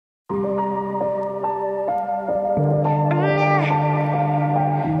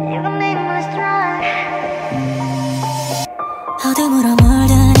어둠으로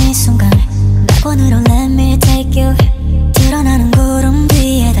물든 이 순간 낙원으로 let me take you. 드러나는 구름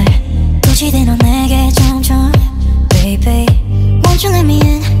뒤에 달 도시대 너 내게 점점 baby Won't you let me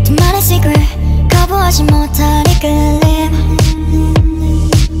in 둘만의 secret 거부하지 못할 이끌림.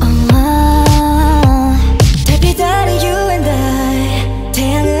 달빛 아래 you and I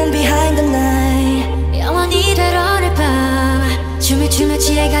태양은 behind the night 영원히 될 오늘 밤 춤을 추며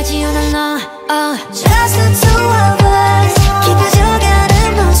취해가지 오늘 너 Just the two of us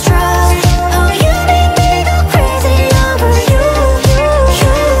깊어져가는 moonstruck. Oh you make me go crazy over you,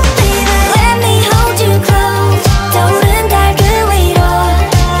 baby. Let me hold you close 떠오른 달 그 위로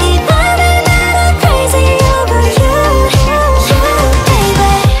이 밤을 나도 crazy over you,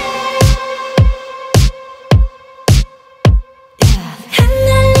 baby.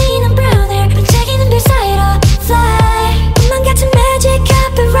 흩날리는 brown hair 반짝이는 별 사이로 fly 꿈만 같은 magic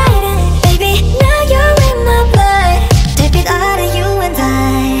copywriting baby now you're in my blood. 달빛 아래 you and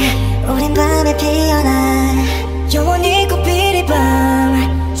I 우린 밤에 피어난 영원히 꽃빛 이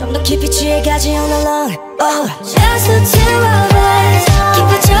밤 좀 더 깊이 취해가지 all along. Just the two of us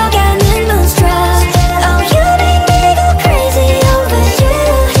깊어져가는